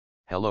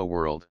Hello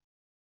world.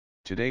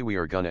 Today we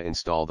are gonna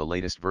install the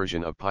latest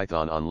version of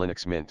Python on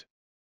Linux Mint.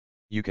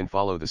 You can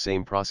follow the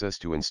same process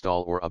to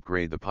install or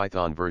upgrade the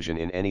Python version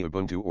in any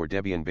Ubuntu or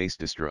Debian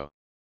based distro.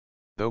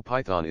 Though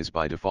Python is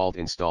by default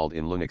installed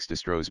in Linux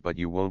distros, but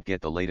you won't get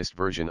the latest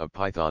version of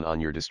Python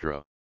on your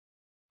distro.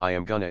 I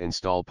am gonna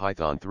install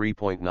Python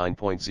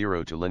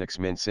 3.9.0 to Linux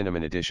Mint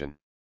Cinnamon Edition.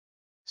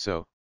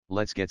 So,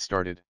 let's get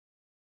started.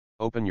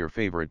 Open your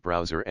favorite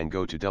browser and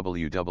go to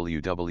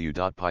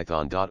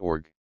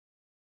www.python.org.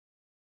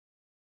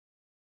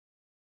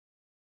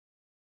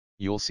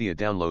 You'll see a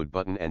download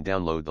button and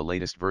download the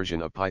latest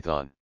version of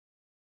Python.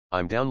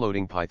 I'm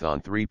downloading Python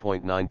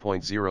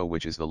 3.9.0,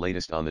 which is the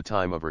latest on the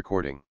time of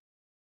recording.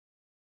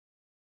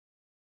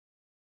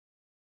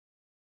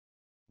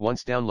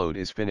 Once download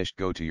is finished,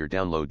 go to your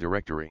download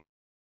directory.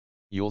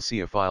 You'll see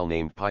a file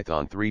named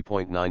python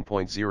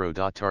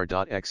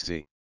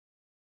 3.9.0.tar.xz.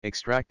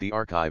 Extract the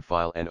archive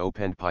file and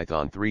open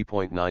Python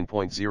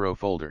 3.9.0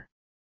 folder.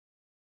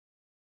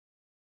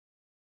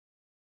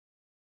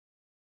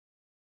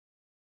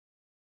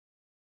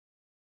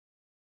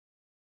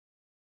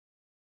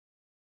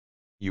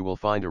 You will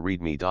find a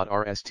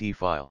readme.rst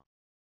file.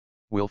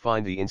 We'll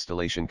find the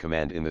installation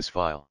command in this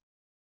file.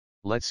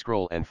 Let's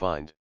scroll and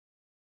find.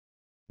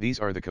 These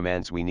are the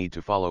commands we need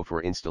to follow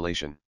for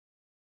installation.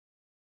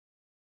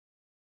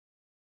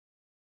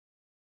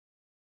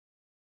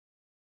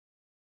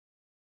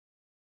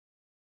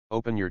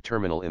 Open your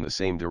terminal in the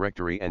same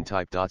directory and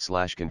type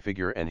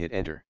 /configure and hit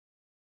enter.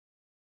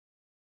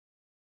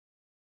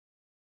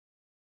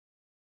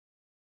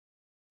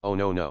 Oh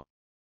no.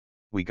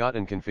 We got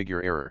an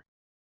configure error.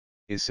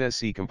 It says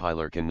C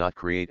compiler cannot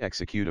create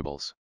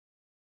executables.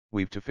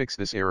 We've to fix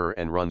this error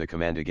and run the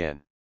command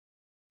again.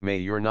 May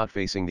you're not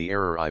facing the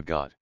error I've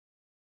got.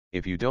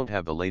 If you don't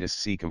have the latest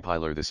C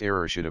compiler, this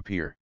error should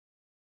appear.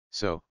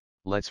 So,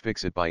 let's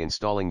fix it by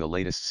installing the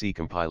latest C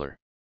compiler.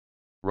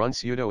 Run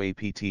sudo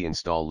apt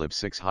install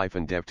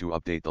lib6-dev to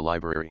update the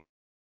library.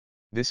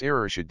 This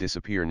error should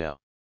disappear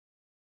now.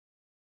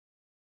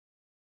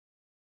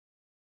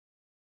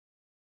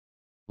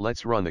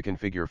 Let's run the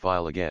configure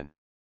file again.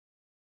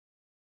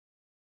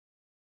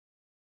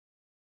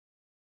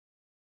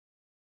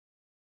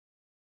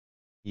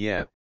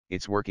 Yeah,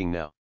 it's working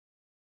now.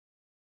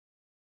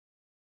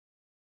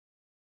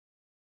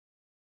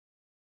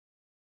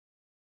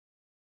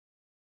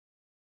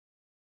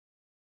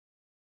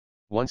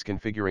 Once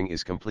configuring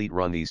is complete,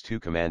 run these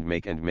two commands,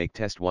 make and make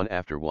test one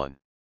after one.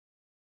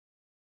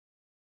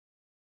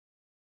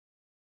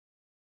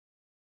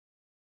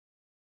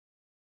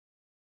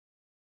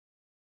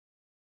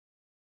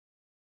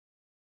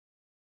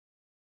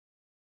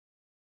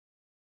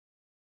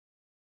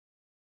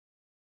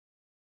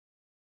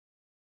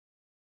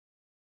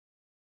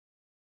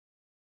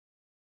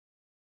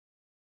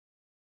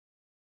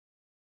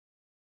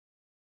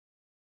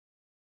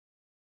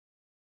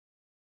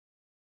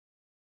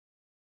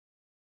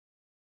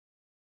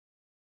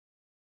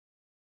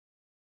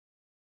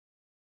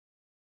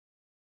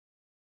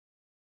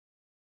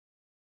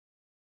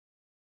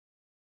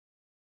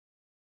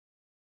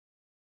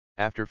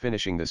 After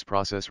finishing this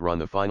process, run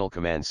the final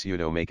command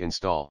sudo make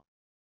install.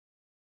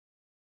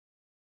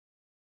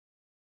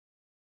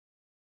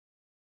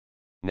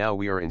 Now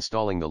we are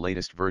installing the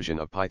latest version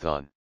of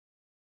Python.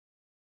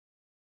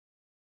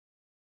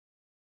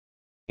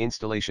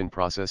 Installation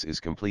process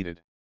is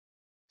completed.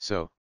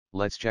 So,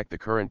 let's check the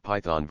current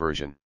Python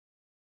version.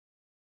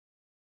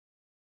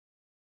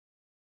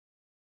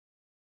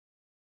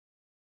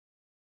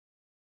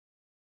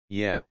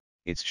 Yeah,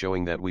 it's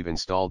showing that we've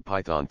installed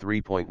Python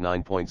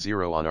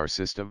 3.9.0 on our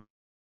system.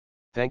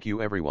 Thank you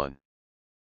everyone.